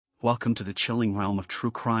Welcome to the chilling realm of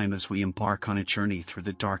true crime as we embark on a journey through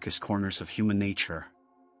the darkest corners of human nature.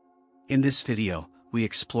 In this video, we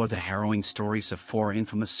explore the harrowing stories of four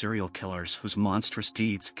infamous serial killers whose monstrous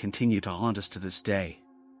deeds continue to haunt us to this day.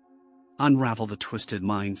 Unravel the twisted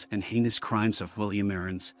minds and heinous crimes of William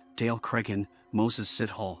Heirens, Dale Cregan, Moses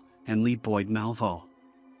Sithole, and Lee Boyd Malvo.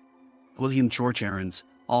 William George Heirens,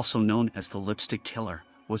 also known as the Lipstick Killer,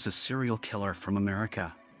 was a serial killer from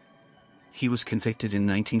America. He was convicted in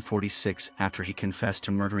 1946 after he confessed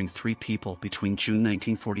to murdering 3 people between June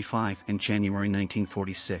 1945 and January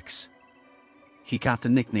 1946. He got the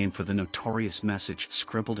nickname for the notorious message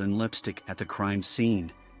scribbled in lipstick at the crime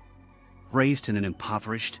scene. Raised in an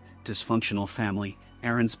impoverished, dysfunctional family,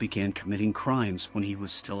 Heirens began committing crimes when he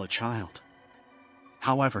was still a child.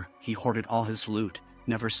 However, he hoarded all his loot,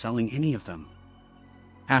 never selling any of them.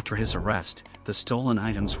 After his arrest, the stolen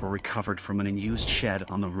items were recovered from an unused shed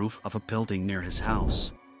on the roof of a building near his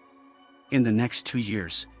house. In the next 2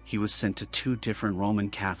 years, he was sent to 2 different Roman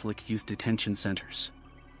Catholic youth detention centers.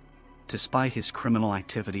 Despite his criminal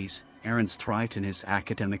activities, Heirens thrived in his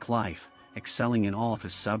academic life, excelling in all of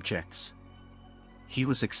his subjects. He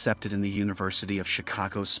was accepted in the University of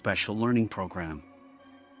Chicago's Special Learning Program.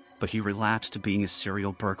 But he relapsed to being a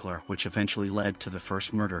serial burglar, which eventually led to the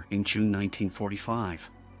first murder in June 1945.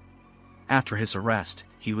 After his arrest,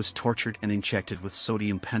 he was tortured and injected with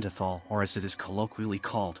sodium pentothal, or as it is colloquially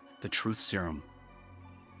called, the truth serum.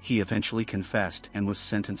 He eventually confessed and was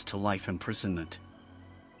sentenced to life imprisonment.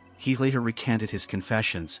 He later recanted his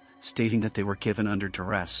confessions, stating that they were given under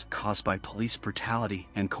duress caused by police brutality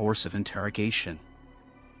and coercive interrogation.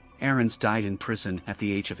 Heirens died in prison at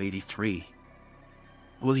the age of 83.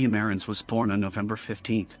 William Heirens was born on November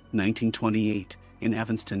 15, 1928, in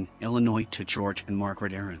Evanston, Illinois, to George and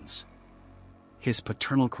Margaret Heirens. His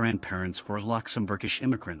paternal grandparents were Luxembourgish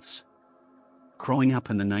immigrants. Growing up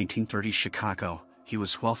in the 1930s Chicago, he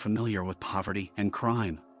was well familiar with poverty and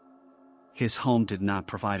crime. His home did not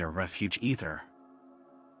provide a refuge either.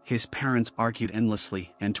 His parents argued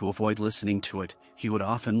endlessly, and to avoid listening to it, he would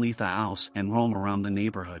often leave the house and roam around the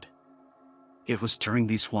neighborhood. It was during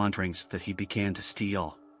these wanderings that he began to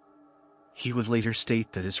steal. He would later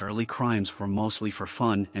state that his early crimes were mostly for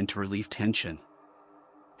fun and to relieve tension.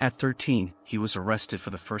 At 13, he was arrested for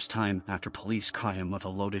the first time after police caught him with a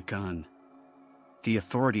loaded gun. The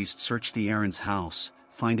authorities searched the Heirens house,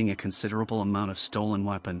 finding a considerable amount of stolen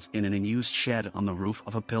weapons in an unused shed on the roof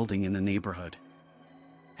of a building in the neighborhood.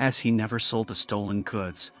 As he never sold the stolen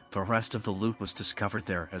goods, the rest of the loot was discovered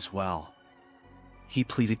there as well. He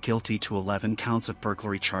pleaded guilty to 11 counts of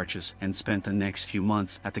burglary charges and spent the next few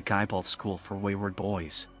months at the Guybold School for Wayward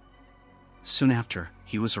Boys. Soon after,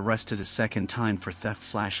 he was arrested a second time for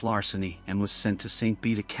theft/larceny and was sent to St.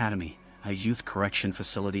 Bede Academy, a youth correction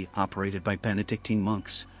facility operated by Benedictine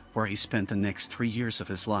monks, where he spent the next 3 years of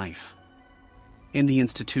his life. In the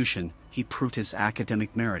institution, he proved his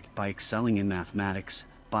academic merit by excelling in mathematics,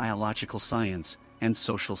 biological science, and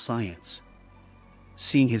social science.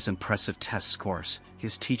 Seeing his impressive test scores,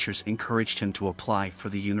 his teachers encouraged him to apply for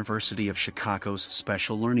the University of Chicago's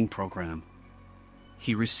Special Learning Program.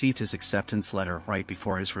 He received his acceptance letter right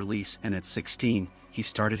before his release, and at 16, he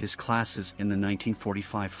started his classes in the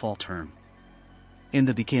 1945 fall term. In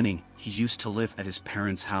the beginning, he used to live at his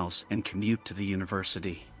parents' house and commute to the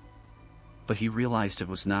university. But he realized it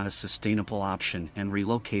was not a sustainable option and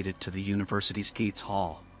relocated to the university's Gates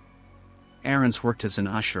Hall. Heirens worked as an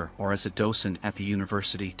usher or as a docent at the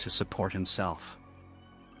university to support himself.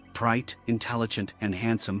 Bright, intelligent, and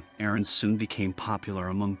handsome, Heirens soon became popular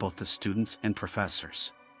among both the students and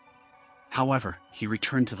professors. However, he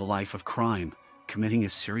returned to the life of crime, committing a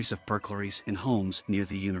series of burglaries in homes near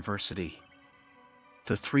the university.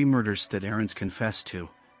 The 3 murders that Heirens confessed to,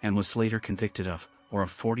 and was later convicted of, were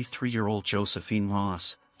of 43-year-old Josephine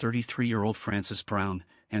Ross, 33-year-old Frances Brown,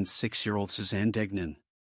 and 6-year-old Suzanne Degnan.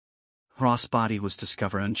 Ross' body was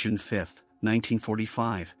discovered on June 5,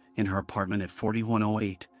 1945, in her apartment at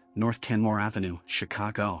 4108 North Kenmore Avenue,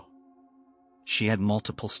 Chicago. She had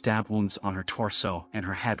multiple stab wounds on her torso and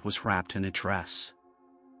her head was wrapped in a dress.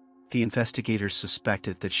 The investigators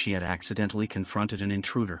suspected that she had accidentally confronted an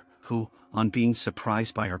intruder who, on being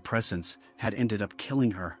surprised by her presence, had ended up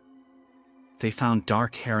killing her. They found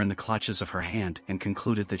dark hair in the clutches of her hand and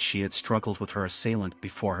concluded that she had struggled with her assailant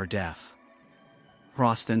before her death.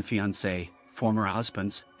 Ross' then fiancé, former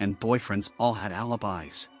husbands, and boyfriends all had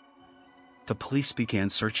alibis. The police began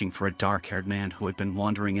searching for a dark-haired man who had been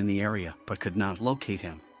wandering in the area but could not locate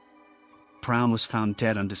him. Brown was found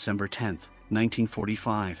dead on December 10,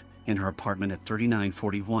 1945, in her apartment at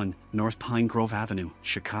 3941 North Pine Grove Avenue,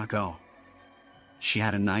 Chicago. She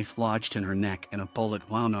had a knife lodged in her neck and a bullet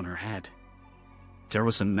wound on her head. There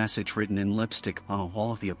was a message written in lipstick on a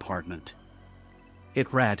wall of the apartment.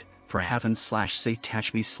 It read, "For heaven's sake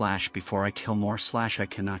catch me before I kill more I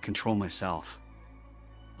cannot control myself."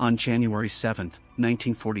 On January 7,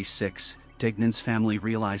 1946, Degnan's family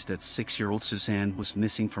realized that 6-year-old Suzanne was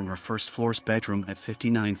missing from her first floor's bedroom at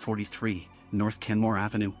 5943 North Kenmore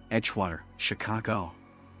Avenue, Edgewater, Chicago.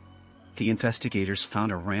 The investigators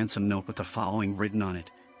found a ransom note with the following written on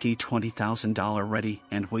it: "Get $20,000 ready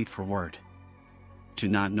and wait for word. Do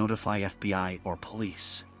not notify FBI or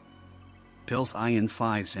police. Bills in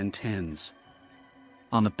 5s and 10s."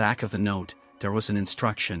 On the back of the note, there was an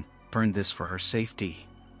instruction: "Burn this for her safety."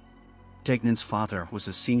 Degnan's father was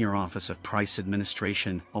a senior office of Price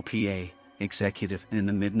Administration (OPA) executive, and in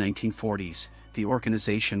the mid-1940s, the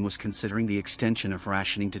organization was considering the extension of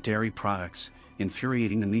rationing to dairy products,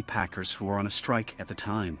 infuriating the meatpackers who were on a strike at the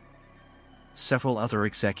time. Several other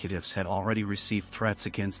executives had already received threats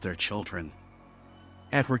against their children.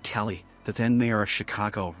 Edward Kelly, the then mayor of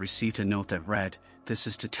Chicago, received a note that read, "This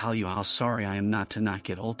is to tell you how sorry I am not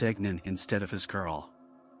get old Degnan instead of his girl."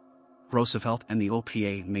 Roosevelt and the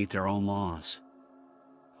OPA made their own laws.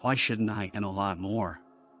 Why shouldn't I? And a lot more.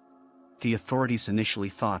 The authorities initially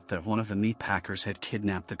thought that one of the meatpackers had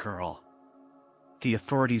kidnapped the girl. The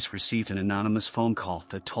authorities received an anonymous phone call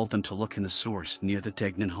that told them to look in the sewers near the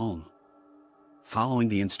Degnan home. Following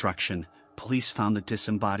the instruction, police found the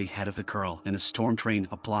disembodied head of the girl in a storm drain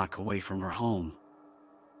a block away from her home.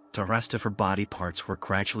 The rest of her body parts were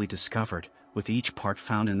gradually discovered, with each part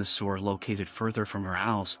found in the sewer located further from her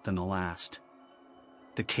house than the last.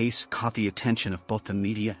 The case caught the attention of both the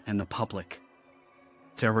media and the public.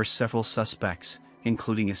 There were several suspects,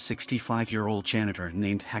 including a 65-year-old janitor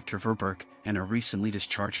named Hector Verberg and a recently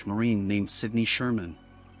discharged Marine named Sidney Sherman.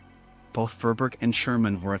 Both Verberg and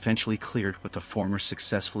Sherman were eventually cleared, with the former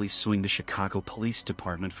successfully suing the Chicago Police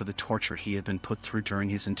Department for the torture he had been put through during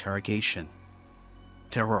his interrogation.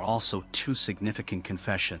 There were also 2 significant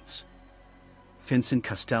confessions. Vincent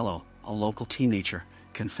Costello, a local teenager,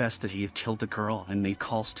 confessed that he had killed the girl and made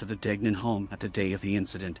calls to the Degnan home at the day of the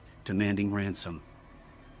incident, demanding ransom.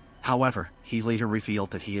 However, he later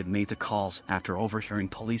revealed that he had made the calls after overhearing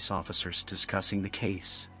police officers discussing the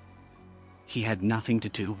case. He had nothing to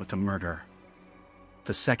do with the murder.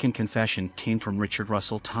 The second confession came from Richard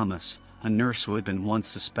Russell Thomas, a nurse who had been once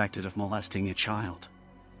suspected of molesting a child.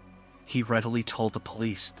 He readily told the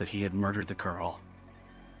police that he had murdered the girl.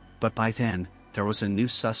 But by then, there was a new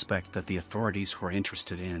suspect that the authorities were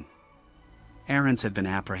interested in. Heirens had been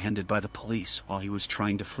apprehended by the police while he was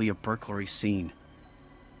trying to flee a burglary scene.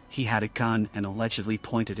 He had a gun and allegedly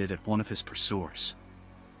pointed it at one of his pursuers.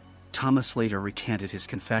 Thomas later recanted his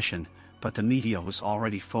confession, but the media was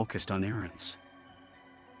already focused on Heirens.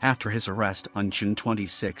 After his arrest on June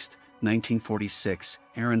 26, 1946,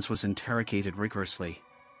 Heirens was interrogated rigorously.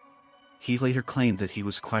 He later claimed that he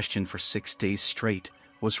was questioned for 6 days straight,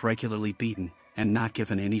 was regularly beaten, and not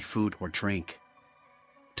given any food or drink.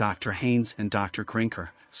 Dr. Haynes and Dr. Grinker,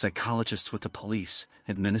 psychologists with the police,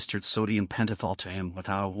 administered sodium pentothal to him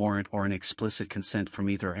without a warrant or an explicit consent from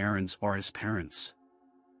either Heirens or his parents.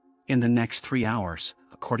 In the next 3 hours,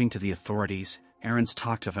 according to the authorities, Heirens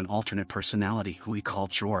talked of an alternate personality who he called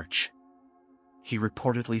George. He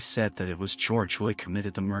reportedly said that it was George who had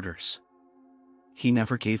committed the murders. He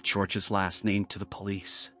never gave George's last name to the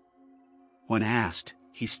police. When asked,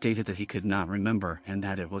 he stated that he could not remember and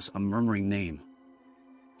that it was a murmuring name.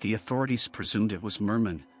 The authorities presumed it was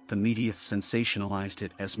Merman. The media sensationalized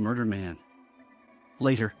it as Murder Man.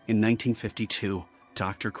 Later, in 1952,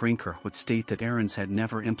 Dr. Grinker would state that Heirens had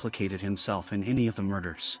never implicated himself in any of the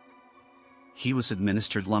murders. He was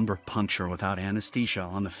administered lumbar puncture without anesthesia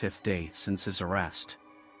on the 5th day since his arrest.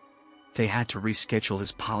 They had to reschedule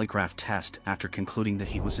his polygraph test after concluding that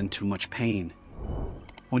he was in too much pain.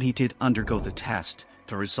 When he did undergo the test,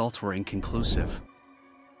 the results were inconclusive.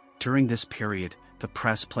 During this period, the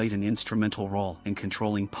press played an instrumental role in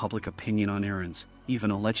controlling public opinion on Heirens,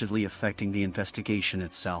 even allegedly affecting the investigation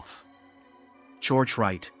itself. George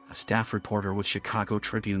Wright, a staff reporter with Chicago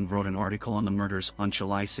Tribune, wrote an article on the murders on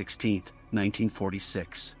July 16,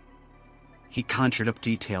 1946. He conjured up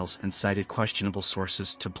details and cited questionable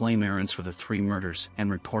sources to blame Heirens for the 3 murders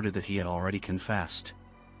and reported that he had already confessed.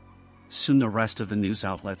 Soon the rest of the news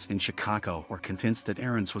outlets in Chicago were convinced that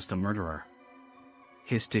Heirens was the murderer.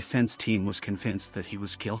 His defense team was convinced that he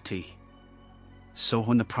was guilty. So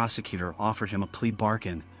when the prosecutor offered him a plea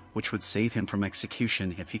bargain, which would save him from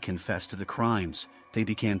execution if he confessed to the crimes, they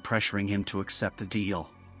began pressuring him to accept the deal.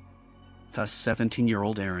 Thus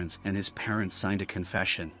 17-year-old Heirens and his parents signed a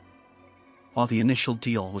confession. While the initial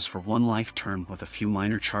deal was for 1 life term with a few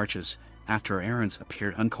minor charges, after Heirens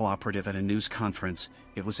appeared uncooperative at a news conference,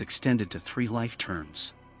 it was extended to 3 life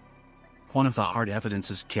terms. One of the hard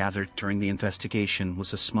evidences gathered during the investigation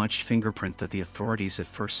was a smudged fingerprint that the authorities at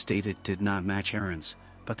first stated did not match Heirens,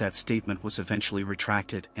 but that statement was eventually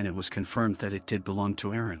retracted and it was confirmed that it did belong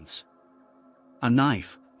to Heirens. A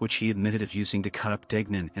knife, which he admitted of using to cut up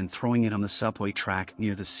Degnan and throwing it on the subway track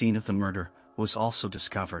near the scene of the murder, was also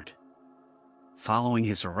discovered. Following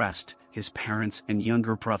his arrest, his parents and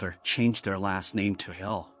younger brother changed their last name to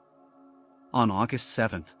Hill. On August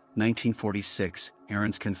 7, 1946,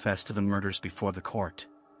 Heirens confessed to the murders before the court.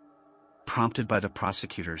 Prompted by the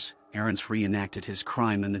prosecutors, Heirens reenacted his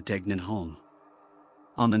crime in the Degnan home.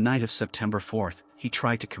 On the night of September 4, he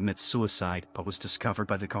tried to commit suicide but was discovered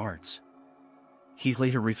by the guards. He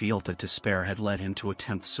later revealed that despair had led him to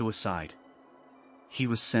attempt suicide. He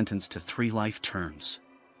was sentenced to 3 life terms.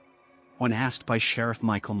 When asked by Sheriff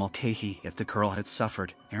Michael Mulcahy if the girl had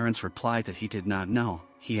suffered, Heirens replied that he did not know,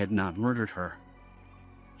 he had not murdered her.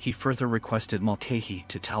 He further requested Mulcahy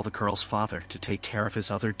to tell the girl's father to take care of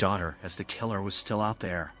his other daughter as the killer was still out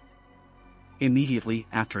there. Immediately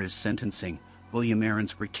after his sentencing, William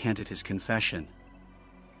Heirens recanted his confession.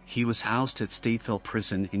 He was housed at Stateville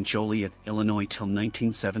Prison in Joliet, Illinois till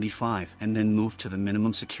 1975 and then moved to the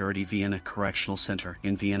minimum security Vienna Correctional Center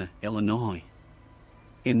in Vienna, Illinois.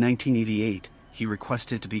 In 1988, he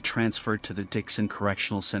requested to be transferred to the Dixon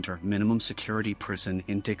Correctional Center minimum security prison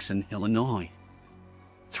in Dixon, Illinois.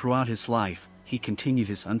 Throughout his life, he continued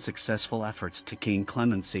his unsuccessful efforts to gain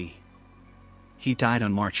clemency. He died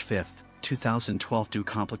on March 5, 2012 due to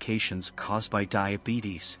complications caused by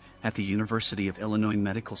diabetes at the University of Illinois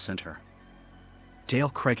Medical Center. Dale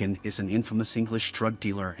Cregan is an infamous English drug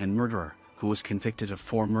dealer and murderer who was convicted of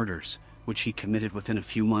 4 murders, which he committed within a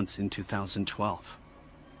few months in 2012.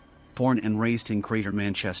 Born and raised in Greater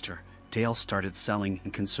Manchester, Dale started selling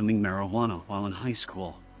and consuming marijuana while in high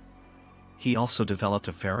school. He also developed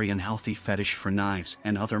a very unhealthy fetish for knives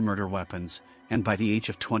and other murder weapons, and by the age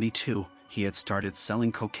of 22, he had started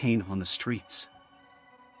selling cocaine on the streets.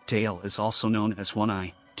 Dale is also known as One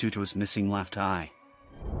Eye, due to his missing left eye.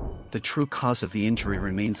 The true cause of the injury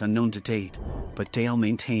remains unknown to date, but Dale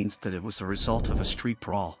maintains that it was the result of a street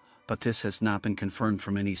brawl, but this has not been confirmed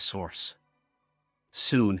from any source.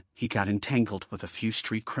 Soon, he got entangled with a few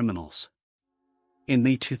street criminals. In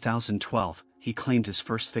May 2012, he claimed his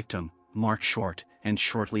first victim, Mark Short, and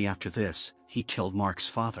shortly after this, he killed Mark's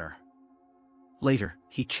father. Later,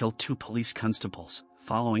 he killed 2 police constables.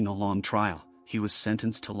 Following a long trial, he was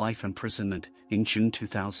sentenced to life imprisonment in June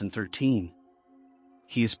 2013.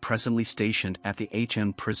 He is presently stationed at the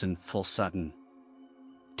HM Prison, Full Sutton.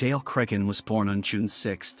 Dale Cregan was born on June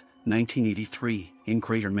 6, 1983, in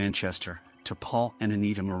Greater Manchester, to Paul and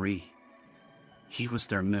Anita Marie. He was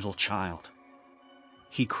their middle child.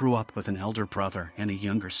 He grew up with an elder brother and a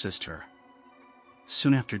younger sister.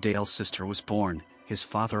 Soon after Dale's sister was born, his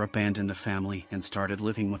father abandoned the family and started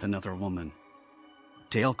living with another woman.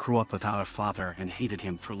 Dale grew up without a father and hated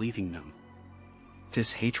him for leaving them.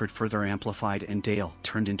 This hatred further amplified and Dale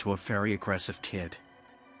turned into a very aggressive kid.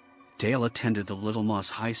 Dale attended the Little Moss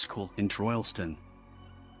High School in Droylsden.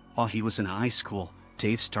 While he was in high school,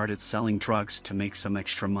 Dave started selling drugs to make some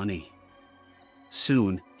extra money.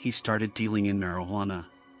 Soon, he started dealing in marijuana.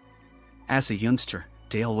 As a youngster,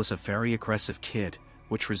 Dale was a very aggressive kid,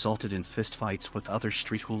 which resulted in fistfights with other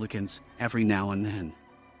street hooligans every now and then.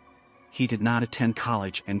 He did not attend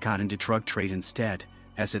college and got into drug trade instead,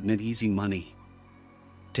 as it meant easy money.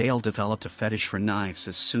 Dale developed a fetish for knives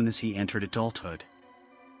as soon as he entered adulthood.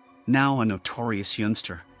 Now a notorious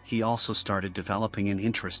youngster, he also started developing an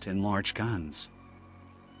interest in large guns.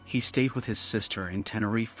 He stayed with his sister in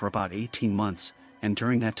Tenerife for about 18 months, and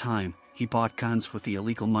during that time, he bought guns with the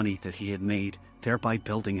illegal money that he had made, thereby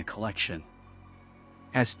building a collection.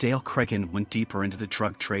 As Dale Cregan went deeper into the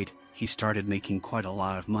drug trade, he started making quite a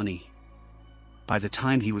lot of money. By the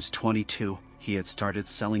time he was 22, he had started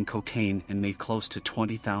selling cocaine and made close to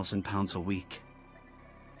 20,000 pounds a week.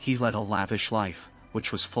 He led a lavish life,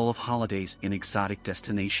 which was full of holidays in exotic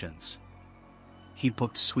destinations. He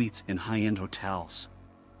booked suites in high-end hotels.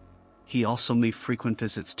 He also made frequent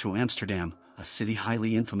visits to Amsterdam, a city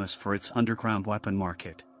highly infamous for its underground weapon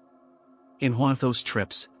market. In one of those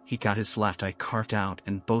trips, he got his left eye carved out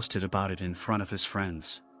and boasted about it in front of his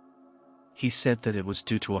friends. He said that it was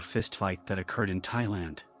due to a fistfight that occurred in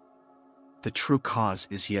Thailand. The true cause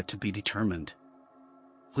is yet to be determined.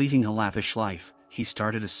 Leading a lavish life, he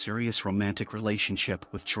started a serious romantic relationship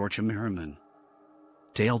with Georgia Merriman.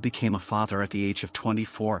 Dale became a father at the age of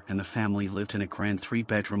 24 and the family lived in a grand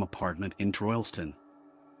 3-bedroom apartment in Droylsden.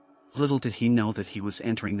 Little did he know that he was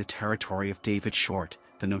entering the territory of David Short,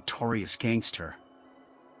 the notorious gangster.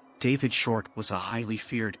 David Short was a highly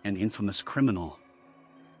feared and infamous criminal.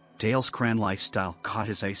 Dale's grand lifestyle caught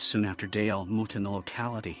his eye soon after Dale moved in the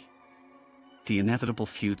locality. The inevitable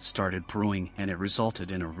feud started brewing, and it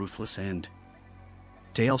resulted in a ruthless end.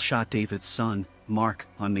 Dale shot David's son, Mark,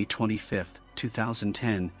 on May 25,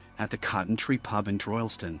 2010, at the Cotton Tree Pub in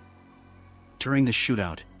Droylsden. During the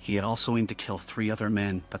shootout, he had also aimed to kill 3 other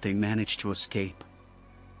men, but they managed to escape.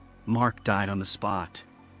 Mark died on the spot.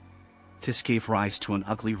 This gave rise to an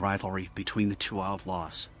ugly rivalry between the two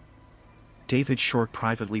outlaws. David Short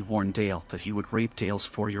privately warned Dale that he would rape Dale's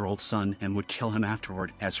 4-year-old son and would kill him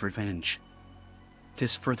afterward as revenge.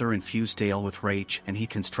 This further infused Dale with rage, and he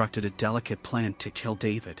constructed a delicate plan to kill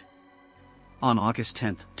David. On August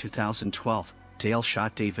 10, 2012, Dale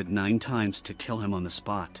shot David 9 times to kill him on the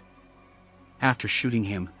spot. After shooting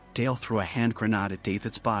him, Dale threw a hand grenade at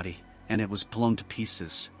David's body, and it was blown to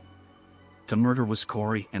pieces. The murder was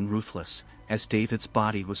gory and ruthless, as David's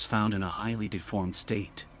body was found in a highly deformed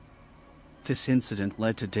state. This incident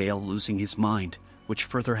led to Dale losing his mind, which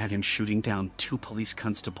further had him shooting down 2 police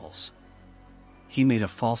constables. He made a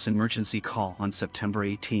false emergency call on September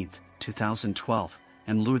 18, 2012,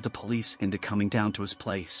 and lured the police into coming down to his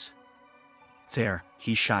place. There,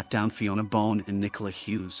 he shot down Fiona Bone and Nicola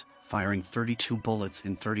Hughes, firing 32 bullets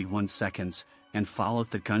in 31 seconds, and followed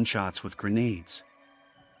the gunshots with grenades.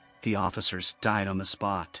 The officers died on the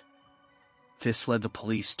spot. This led the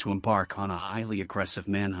police to embark on a highly aggressive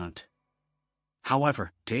manhunt.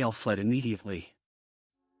 However, Dale fled immediately.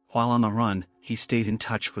 While on the run, he stayed in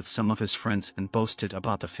touch with some of his friends and boasted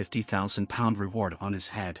about the £50,000 reward on his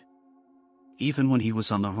head. Even when he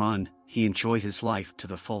was on the run, he enjoyed his life to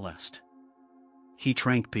the fullest. He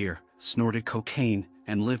drank beer, snorted cocaine,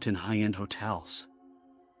 and lived in high-end hotels.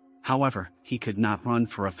 However, he could not run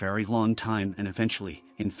for a very long time, and eventually,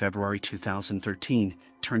 in February 2013,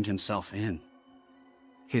 turned himself in.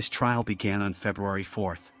 His trial began on February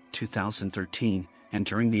 4, 2013, and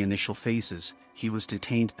during the initial phases, he was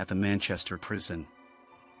detained at the Manchester prison.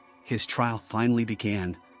 His trial finally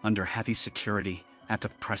began, under heavy security, at the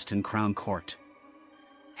Preston Crown Court.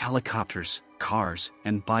 Helicopters, cars,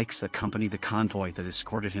 and bikes accompanied the convoy that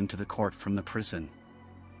escorted him to the court from the prison.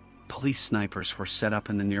 Police snipers were set up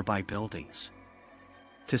in the nearby buildings.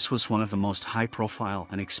 This was one of the most high-profile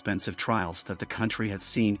and expensive trials that the country had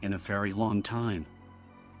seen in a very long time.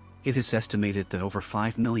 It is estimated that over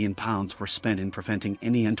 £5 million were spent in preventing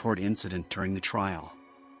any untoward incident during the trial.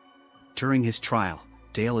 During his trial,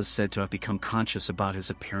 Dale is said to have become conscious about his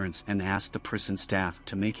appearance and asked the prison staff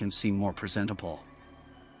to make him seem more presentable.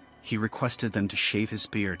 He requested them to shave his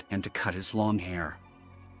beard and to cut his long hair.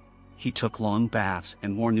 He took long baths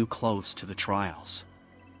and wore new clothes to the trials.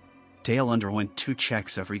 Dale underwent 2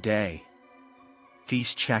 checks every day.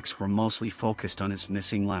 These checks were mostly focused on his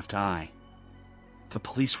missing left eye. The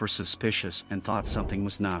police were suspicious and thought something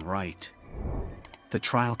was not right. The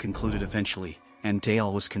trial concluded eventually, and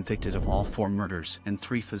Dale was convicted of all 4 murders and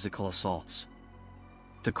 3 physical assaults.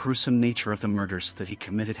 The gruesome nature of the murders that he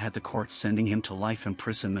committed had the court sending him to life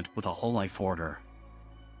imprisonment with a whole life order.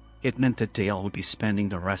 It meant that Dale would be spending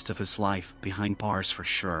the rest of his life behind bars for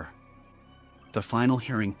sure. The final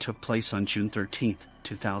hearing took place on June 13,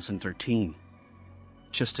 2013.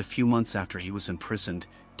 Just a few months after he was imprisoned,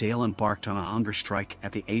 Dale embarked on a hunger strike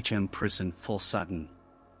at the HM prison Full Sutton.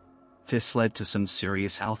 This led to some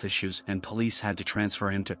serious health issues, and police had to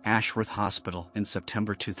transfer him to Ashworth Hospital in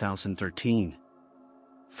September 2013.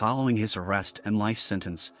 Following his arrest and life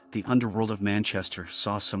sentence, the underworld of Manchester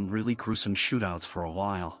saw some really gruesome shootouts for a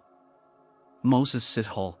while. Moses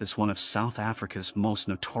Sithole is one of South Africa's most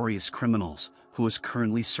notorious criminals, who is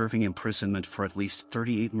currently serving imprisonment for at least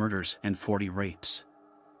 38 murders and 40 rapes.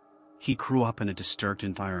 He grew up in a disturbed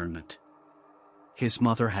environment. His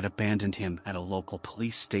mother had abandoned him at a local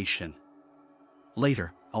police station.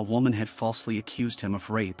 Later, a woman had falsely accused him of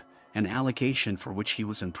rape, an allegation for which he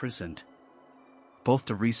was imprisoned. Both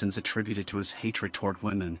the reasons attributed to his hatred toward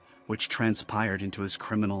women, which transpired into his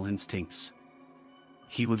criminal instincts.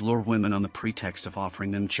 He would lure women on the pretext of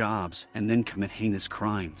offering them jobs and then commit heinous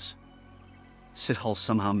crimes. Sithole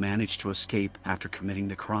somehow managed to escape after committing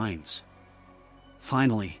the crimes.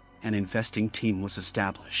 Finally, an investing team was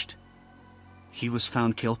established. He was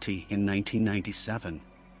found guilty in 1997.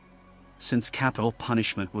 Since capital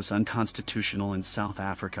punishment was unconstitutional in South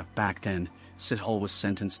Africa back then, Sithole was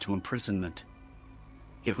sentenced to imprisonment.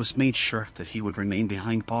 It was made sure that he would remain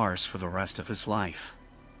behind bars for the rest of his life.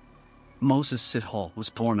 Moses Sithole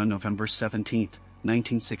was born on November 17,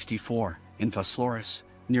 1964, in Vosloorus,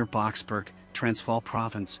 near Boksburg, Transvaal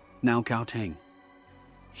Province, now Gauteng.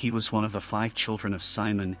 He was one of the 5 children of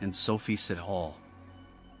Simon and Sophie Sithole.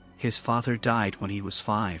 His father died when he was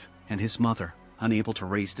 5, and his mother, unable to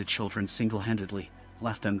raise the children single-handedly,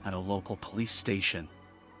 left them at a local police station.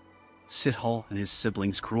 Sithole and his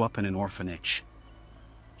siblings grew up in an orphanage.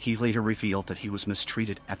 He later revealed that he was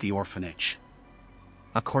mistreated at the orphanage.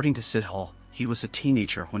 According to Sithole, he was a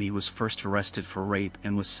teenager when he was first arrested for rape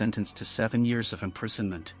and was sentenced to 7 years of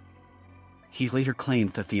imprisonment. He later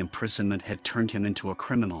claimed that the imprisonment had turned him into a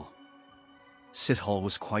criminal. Sithole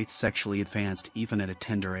was quite sexually advanced even at a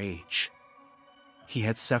tender age. He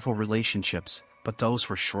had several relationships, but those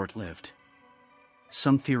were short-lived.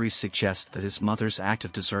 Some theories suggest that his mother's act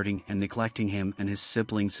of deserting and neglecting him and his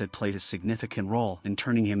siblings had played a significant role in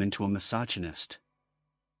turning him into a misogynist.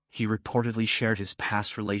 He reportedly shared his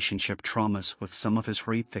past relationship traumas with some of his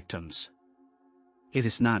rape victims. It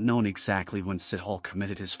is not known exactly when Sithole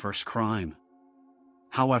committed his first crime.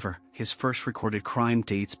 However, his first recorded crime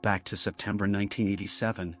dates back to September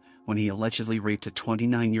 1987, when he allegedly raped a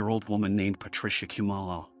 29-year-old woman named Patricia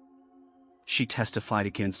Kumalo. She testified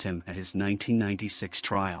against him at his 1996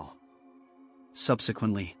 trial.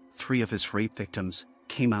 Subsequently, 3 of his rape victims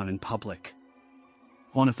came out in public.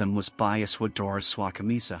 One of them was Biaswa Doris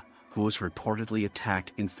Swakamiza, who was reportedly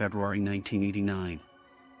attacked in February 1989.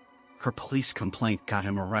 Her police complaint got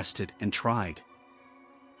him arrested and tried.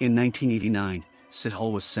 In 1989,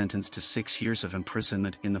 Sithole was sentenced to 6 years of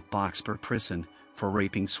imprisonment in the Boksburg prison for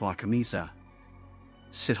raping Swakamiza.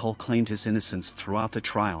 Sithole claimed his innocence throughout the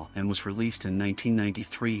trial and was released in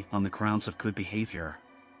 1993 on the grounds of good behavior.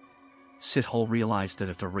 Sithole realized that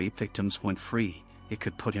if the rape victims went free, it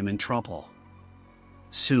could put him in trouble.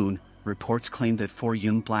 Soon, reports claimed that 4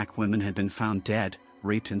 young black women had been found dead,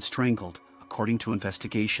 raped and strangled, according to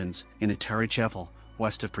investigations, in Terrorized,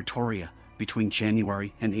 west of Pretoria, between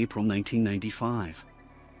January and April 1995.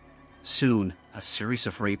 Soon, a series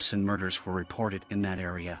of rapes and murders were reported in that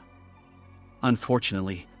area.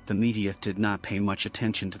 Unfortunately, the media did not pay much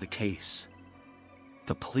attention to the case.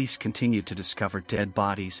 The police continued to discover dead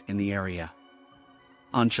bodies in the area.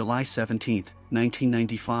 On July 17,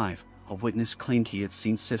 1995, a witness claimed he had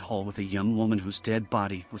seen Sithole with a young woman whose dead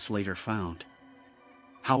body was later found.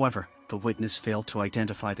 However, the witness failed to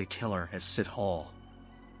identify the killer as Sithole.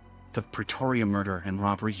 The Pretoria Murder and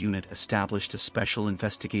Robbery Unit established a special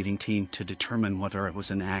investigating team to determine whether it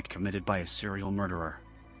was an act committed by a serial murderer.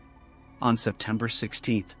 On September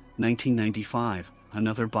 16, 1995,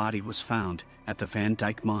 another body was found at the Van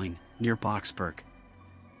Dyke mine, near Boksburg.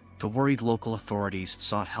 The worried local authorities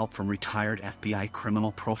sought help from retired FBI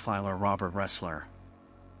criminal profiler Robert Ressler.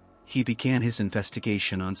 He began his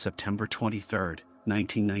investigation on September 23,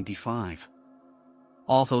 1995.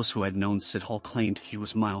 All those who had known Sithole claimed he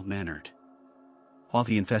was mild-mannered. While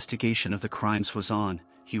the investigation of the crimes was on,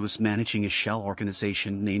 he was managing a shell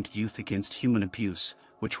organization named Youth Against Human Abuse,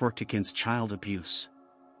 which worked against child abuse.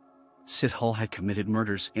 Sithole had committed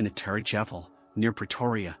murders in Terrorized, near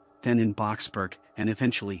Pretoria, then in Boksburg, and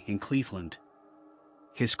eventually in Cleveland.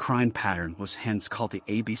 His crime pattern was hence called the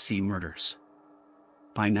ABC murders.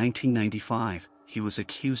 By 1995, he was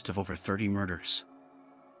accused of over 30 murders.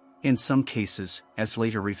 In some cases, as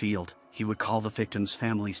later revealed, he would call the victims'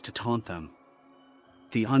 families to taunt them.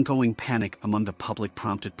 The ongoing panic among the public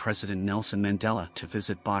prompted President Nelson Mandela to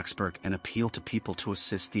visit Boksburg and appeal to people to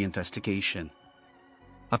assist the investigation.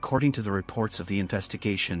 According to the reports of the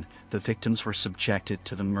investigation, the victims were subjected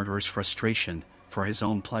to the murderer's frustration for his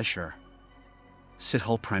own pleasure.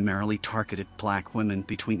 Sithole primarily targeted black women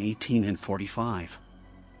between 18 and 45.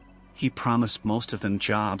 He promised most of them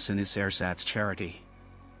jobs in his ersatz charity.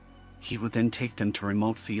 He would then take them to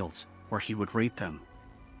remote fields, where he would rape them.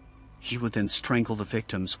 He would then strangle the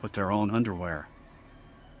victims with their own underwear.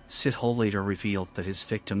 Sithole later revealed that his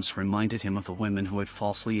victims reminded him of the women who had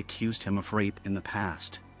falsely accused him of rape in the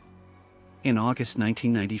past. In August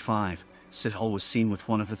 1995, Sithole was seen with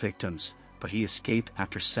one of the victims, but he escaped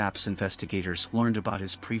after SAPS investigators learned about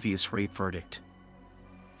his previous rape verdict.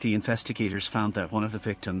 The investigators found that one of the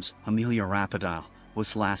victims, Amelia Rapidile,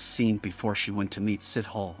 was last seen before she went to meet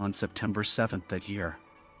Sithole on September 7 that year.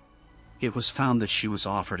 It was found that she was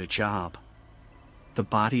offered a job. The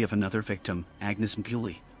body of another victim, Agnes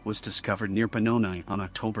Mbuli, was discovered near Benoni on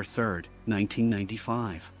October 3,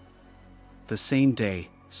 1995. The same day,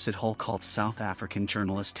 Sithole called South African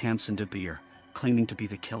journalist Tamsin de Beer, claiming to be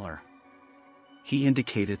the killer. He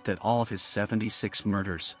indicated that all of his 76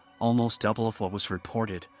 murders, almost double of what was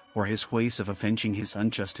reported, were his ways of avenging his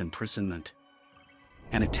unjust imprisonment.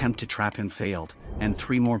 An attempt to trap him failed, and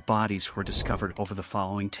 3 more bodies were discovered over the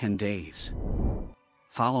following 10 days.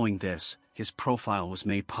 Following this, his profile was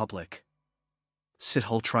made public.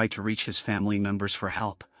 Sithole tried to reach his family members for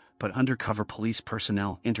help, but undercover police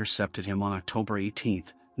personnel intercepted him on October 18,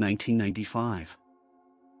 1995.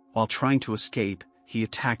 While trying to escape, he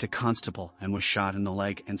attacked a constable and was shot in the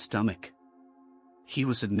leg and stomach. He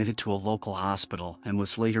was admitted to a local hospital and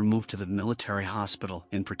was later moved to the military hospital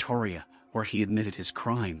in Pretoria, where he admitted his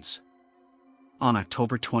crimes. On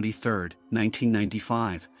October 23,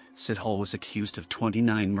 1995, Sithole was accused of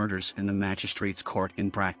 29 murders in the magistrate's court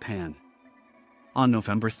in Brakpan. On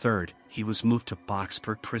November 3, he was moved to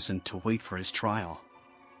Boksburg prison to wait for his trial.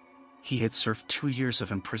 He had served 2 years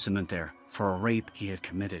of imprisonment there for a rape he had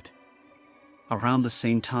committed. Around the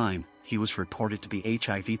same time, he was reported to be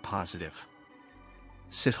HIV positive.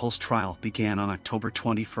 Sithole's trial began on October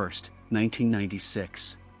 21,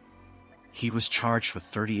 1996. He was charged with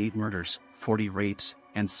 38 murders, 40 rapes,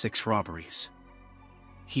 and 6 robberies.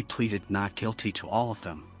 He pleaded not guilty to all of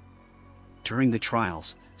them. During the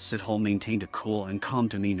trials, Sithole maintained a cool and calm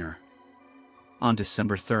demeanor. On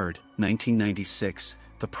December 3, 1996,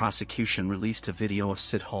 the prosecution released a video of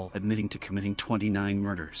Sithole admitting to committing 29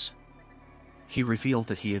 murders. He revealed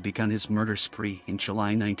that he had begun his murder spree in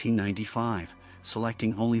July 1995,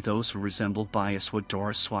 selecting only those who resembled Biaswood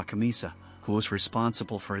Doris Swakamisa, who was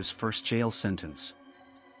responsible for his first jail sentence.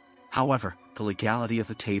 However, the legality of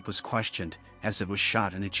the tape was questioned, as it was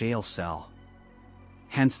shot in a jail cell.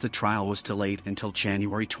 Hence the trial was delayed until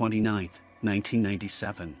January 29,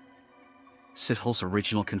 1997. Sithole's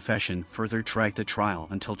original confession further dragged the trial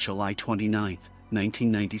until July 29,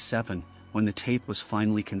 1997, when the tape was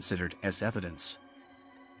finally considered as evidence.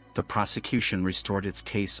 The prosecution restored its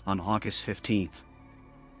case on August 15.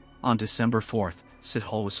 On December 4,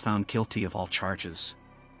 Sithole was found guilty of all charges.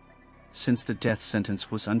 Since the death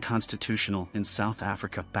sentence was unconstitutional in South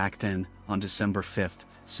Africa back then, on December 5,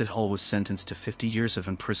 Sithole was sentenced to 50 years of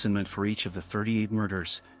imprisonment for each of the 38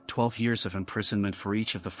 murders, 12 years of imprisonment for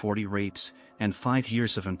each of the 40 rapes, and 5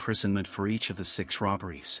 years of imprisonment for each of the 6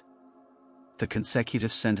 robberies. The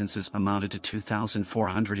consecutive sentences amounted to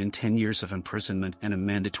 2,410 years of imprisonment and a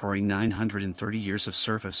mandatory 930 years of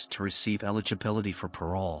service to receive eligibility for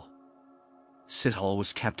parole. Sithole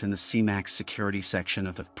was kept in the CMAX security section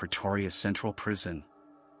of the Pretoria Central Prison.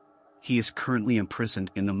 He is currently imprisoned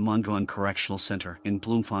in the Mungoan Correctional Center in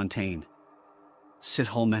Bloemfontein.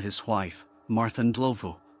 Sithole met his wife, Martha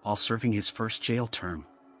Ndlovu, while serving his first jail term.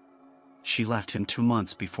 She left him 2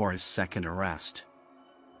 months before his second arrest.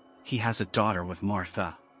 He has a daughter with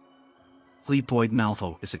Martha. Lee Boyd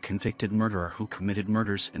Malvo is a convicted murderer who committed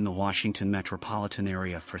murders in the Washington metropolitan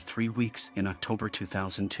area for 3 weeks in October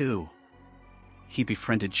 2002. He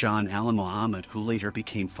befriended John Allen Muhammad, who later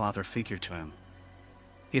became father figure to him.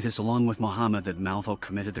 It is along with Muhammad that Malvo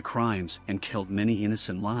committed the crimes and killed many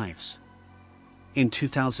innocent lives. In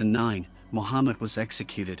 2009, Muhammad was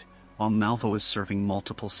executed, while Malvo is serving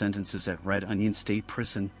multiple sentences at Red Onion State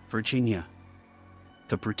Prison, Virginia.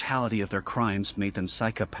 The brutality of their crimes made them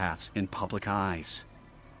psychopaths in public eyes.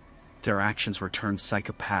 Their actions were termed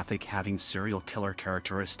psychopathic, having serial killer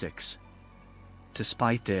characteristics.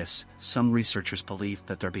 Despite this, some researchers believe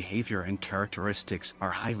that their behavior and characteristics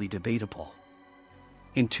are highly debatable.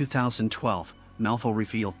 In 2012, Malvo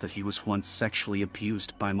revealed that he was once sexually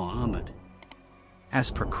abused by Muhammad.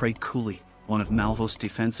 As per Craig Cooley, one of Malvo's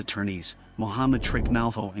defense attorneys, Muhammad tricked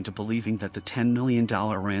Malvo into believing that the $10 million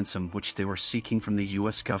ransom which they were seeking from the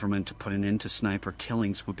U.S. government to put an end to sniper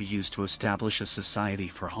killings would be used to establish a society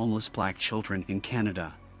for homeless black children in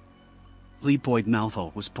Canada. Lee Boyd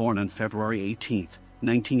Malvo was born on February 18,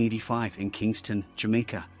 1985 in Kingston,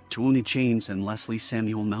 Jamaica, to Una James and Leslie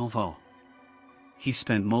Samuel Malvo. He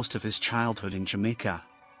spent most of his childhood in Jamaica.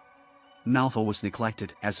 Malvo was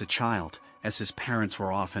neglected as a child, as his parents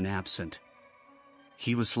were often absent.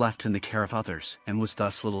 He was left in the care of others and was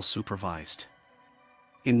thus little supervised.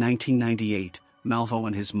 In 1998, Malvo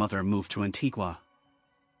and his mother moved to Antigua.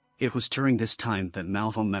 It was during this time that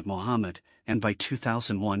Malvo met Muhammad, and by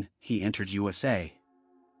 2001, he entered USA.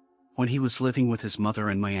 When he was living with his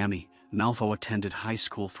mother in Miami, Malvo attended high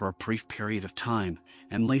school for a brief period of time,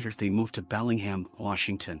 and later they moved to Bellingham,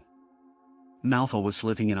 Washington. Malvo was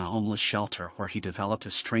living in a homeless shelter where he developed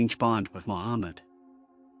a strange bond with Muhammad.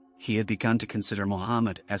 He had begun to consider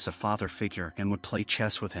Muhammad as a father figure and would play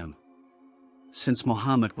chess with him. Since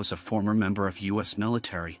Muhammad was a former member of U.S.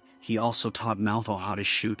 military, he also taught Malvo how to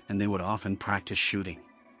shoot, and they would often practice shooting.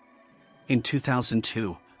 In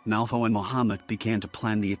 2002, Malvo and Muhammad began to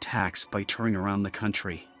plan the attacks by touring around the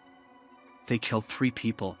country. They killed 3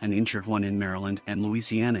 people and injured 1 in Maryland and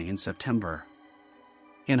Louisiana in September.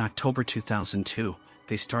 In October 2002,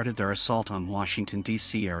 they started their assault on Washington,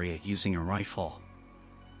 D.C. area using a rifle.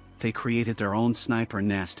 They created their own sniper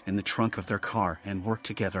nest in the trunk of their car and worked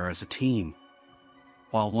together as a team.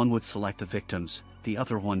 While one would select the victims, the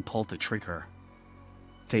other one pulled the trigger.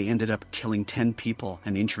 They ended up killing 10 people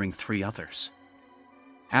and injuring 3 others.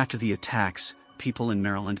 After the attacks, people in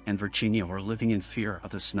Maryland and Virginia were living in fear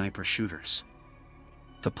of the sniper shooters.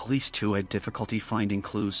 The police too had difficulty finding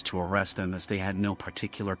clues to arrest them, as they had no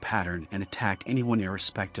particular pattern and attacked anyone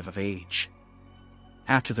irrespective of age.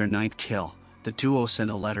 After their 9th kill, the duo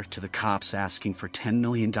sent a letter to the cops asking for $10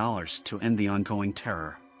 million to end the ongoing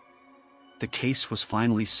terror. The case was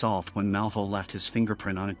finally solved when Malvo left his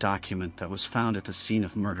fingerprint on a document that was found at the scene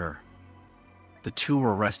of murder. The two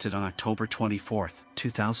were arrested on October 24,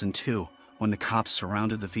 2002, when the cops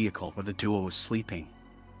surrounded the vehicle where the duo was sleeping.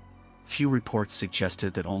 Few reports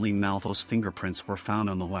suggested that only Malvo's fingerprints were found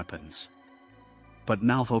on the weapons. But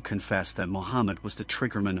Malvo confessed that Muhammad was the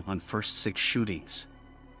triggerman on first 6 shootings.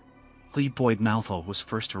 Lee Boyd Malvo was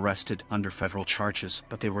first arrested under federal charges,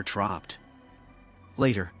 but they were dropped.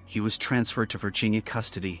 Later, he was transferred to Virginia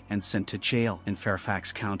custody and sent to jail in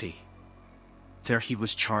Fairfax County. There he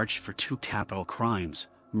was charged for 2 capital crimes: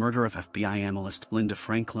 murder of FBI analyst Linda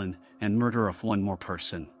Franklin and murder of 1 more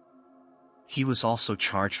person. He was also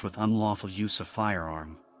charged with unlawful use of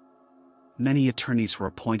firearm. Many attorneys were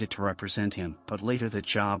appointed to represent him, but later the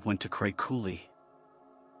job went to Craig Cooley.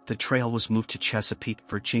 The trial was moved to Chesapeake,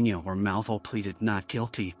 Virginia, where Malvo pleaded not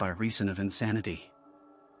guilty by reason of insanity.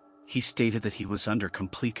 He stated that he was under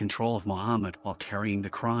complete control of Muhammad while carrying the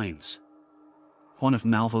crimes. One of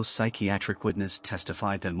Malvo's psychiatric witnesses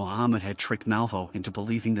testified that Muhammad had tricked Malvo into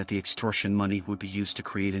believing that the extortion money would be used to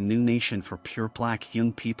create a new nation for pure black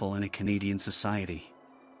young people in a Canadian society.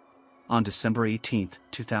 On December 18,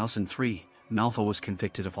 2003, Malvo was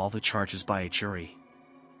convicted of all the charges by a jury.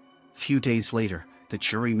 Few days later, the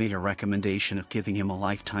jury made a recommendation of giving him a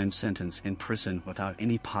lifetime sentence in prison without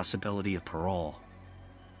any possibility of parole.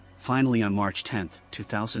 Finally, on March 10,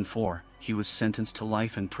 2004, he was sentenced to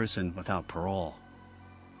life in prison without parole.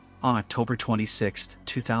 On October 26,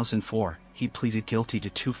 2004, he pleaded guilty to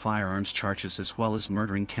 2 firearms charges as well as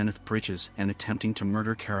murdering Kenneth Bridges and attempting to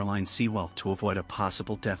murder Caroline Sewell to avoid a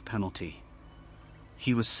possible death penalty.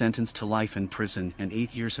 He was sentenced to life in prison and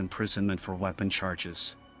 8 years imprisonment for weapon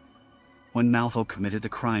charges. When Malvo committed the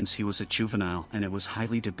crimes, he was a juvenile, and it was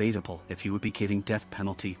highly debatable if he would be getting death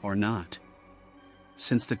penalty or not.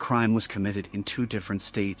 Since the crime was committed in 2 different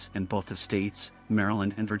states and both the states,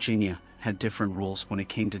 Maryland and Virginia, had different rules when it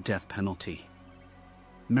came to death penalty.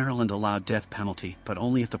 Maryland allowed death penalty, but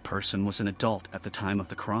only if the person was an adult at the time of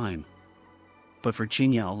the crime. But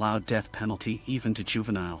Virginia allowed death penalty even to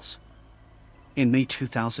juveniles. In May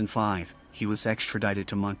 2005, he was extradited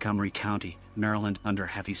to Montgomery County, Maryland, under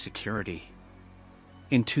heavy security.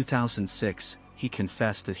 In 2006, he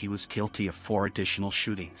confessed that he was guilty of 4 additional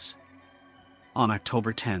shootings. On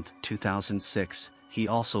October 10, 2006, he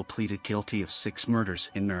also pleaded guilty of 6 murders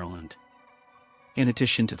in Maryland. In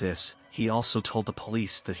addition to this, he also told the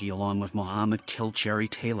police that he, along with Muhammad, killed Jerry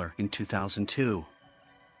Taylor in 2002.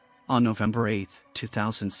 On November 8,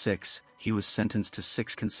 2006, he was sentenced to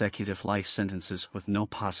 6 consecutive life sentences with no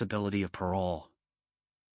possibility of parole.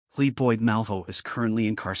 Lee Boyd Malvo is currently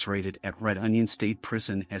incarcerated at Red Onion State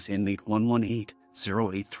Prison as inmate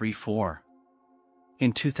 118-0834.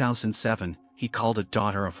 In 2007, he called a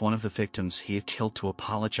daughter of one of the victims he had killed to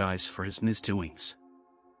apologize for his misdoings.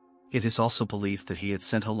 It is also believed that he had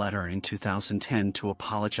sent a letter in 2010 to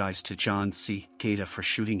apologize to John C. Gaeta for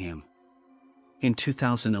shooting him. In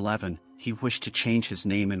 2011, he wished to change his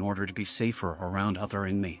name in order to be safer around other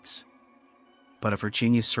inmates. But a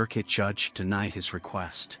Virginia circuit judge denied his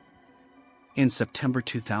request. In September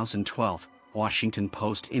 2012, Washington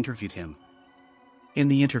Post interviewed him. In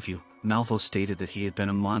the interview, Malvo stated that he had been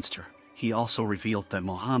a monster. He also revealed that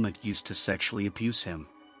Muhammad used to sexually abuse him.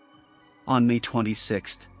 On May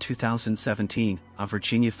 26, 2017, a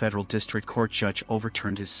Virginia federal district court judge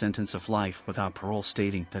overturned his sentence of life without parole,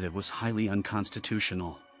 stating that it was highly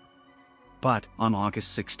unconstitutional. But, on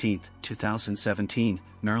August 16, 2017,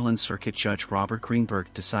 Maryland Circuit Judge Robert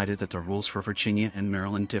Greenberg decided that the rules for Virginia and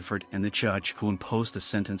Maryland differed, and the judge who imposed the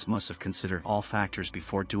sentence must have considered all factors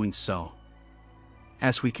before doing so.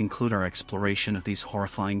 As we conclude our exploration of these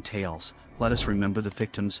horrifying tales, let us remember the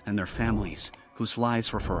victims and their families, whose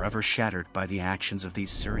lives were forever shattered by the actions of these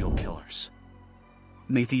serial killers.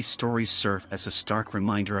 May these stories serve as a stark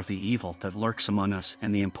reminder of the evil that lurks among us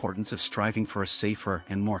and the importance of striving for a safer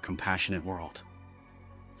and more compassionate world.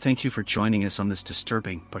 Thank you for joining us on this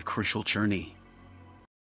disturbing but crucial journey.